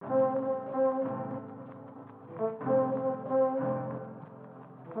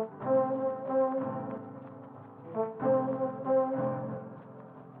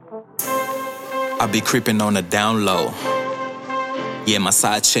be creeping on the down low. Yeah, my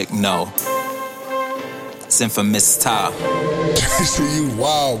side chick know. It's infamous Ty. See you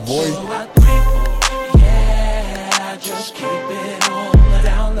wild, boy. So I creep, yeah, just keep it on the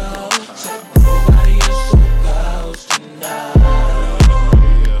down low. Nobody is supposed to know.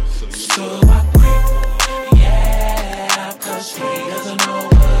 So I creep, yeah, cause he doesn't know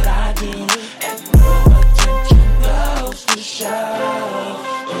what I do, and no attention goes to show.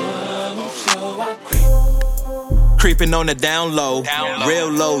 So I creep. Creeping on the down low, real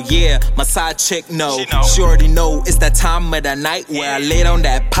low, yeah, my side chick know. She already know it's that time of the night where I lay on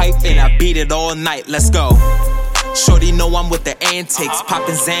that pipe and I beat it all night. Let's go. Shorty know I'm with the antics,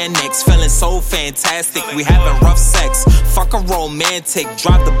 popping Xanax, feeling so fantastic. We having rough sex, fuck a romantic.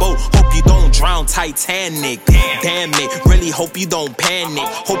 Drive the boat, hope you don't drown, Titanic. Damn it, really hope you don't panic.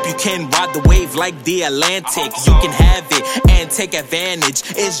 Hope you can ride the wave like the Atlantic. You can have it and take advantage.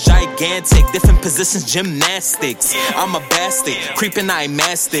 It's gigantic, different positions, gymnastics. I'm a bastard, creeping I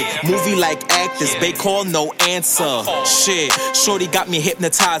mastered. Movie like actors, they call no answer. Shit, shorty got me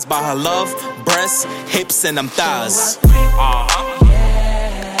hypnotized by her love, breasts, hips, and them thighs. Yeah,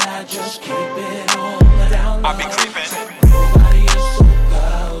 just keep it on the down low. I be creeping. Nobody is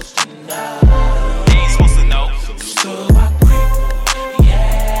supposed to know. He ain't supposed to know. So I creep,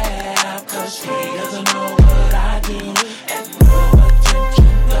 yeah, cause he doesn't know what I do, and no attention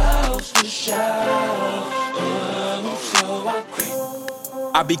goes to show. So I creep.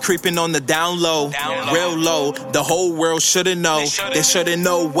 I be creeping on the down low, real low. The whole world shoulda know. They shoulda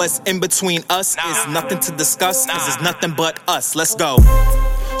know what's in between us is nothing to discuss, cause it's nothing but us. Let's go.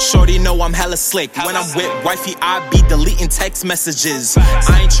 Shorty know I'm hella slick. When I'm with wifey, I be deleting text messages.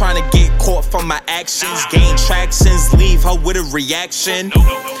 I ain't tryna get caught for my actions. Gain tractions, leave her with a reaction.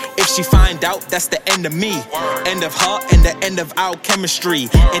 If she find out, that's the end of me. End of her and the end of our chemistry.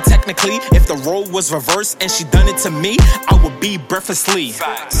 And technically, if the role was reversed and she done it to me, I would be breathlessly.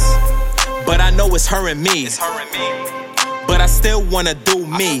 But I know it's her and me. But I still wanna do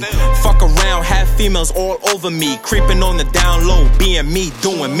me. Fuck around, have females all over me. Creeping on the down low, being me,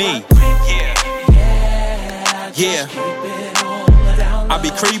 doing me. Yeah, I be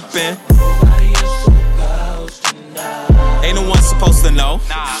creeping. Ain't no one supposed to know.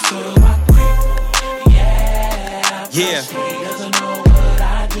 Yeah,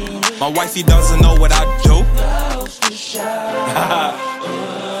 my wifey doesn't know what I do.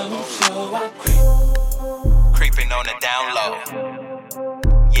 Creeping on the down low.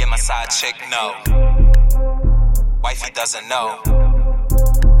 Yeah, my side chick know. Wifey doesn't know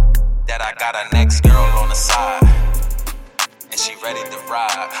that I got a next girl on the side, and she ready to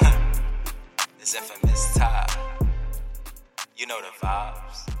ride. This infamous Ty. You know the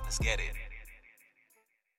vibes. Let's get it.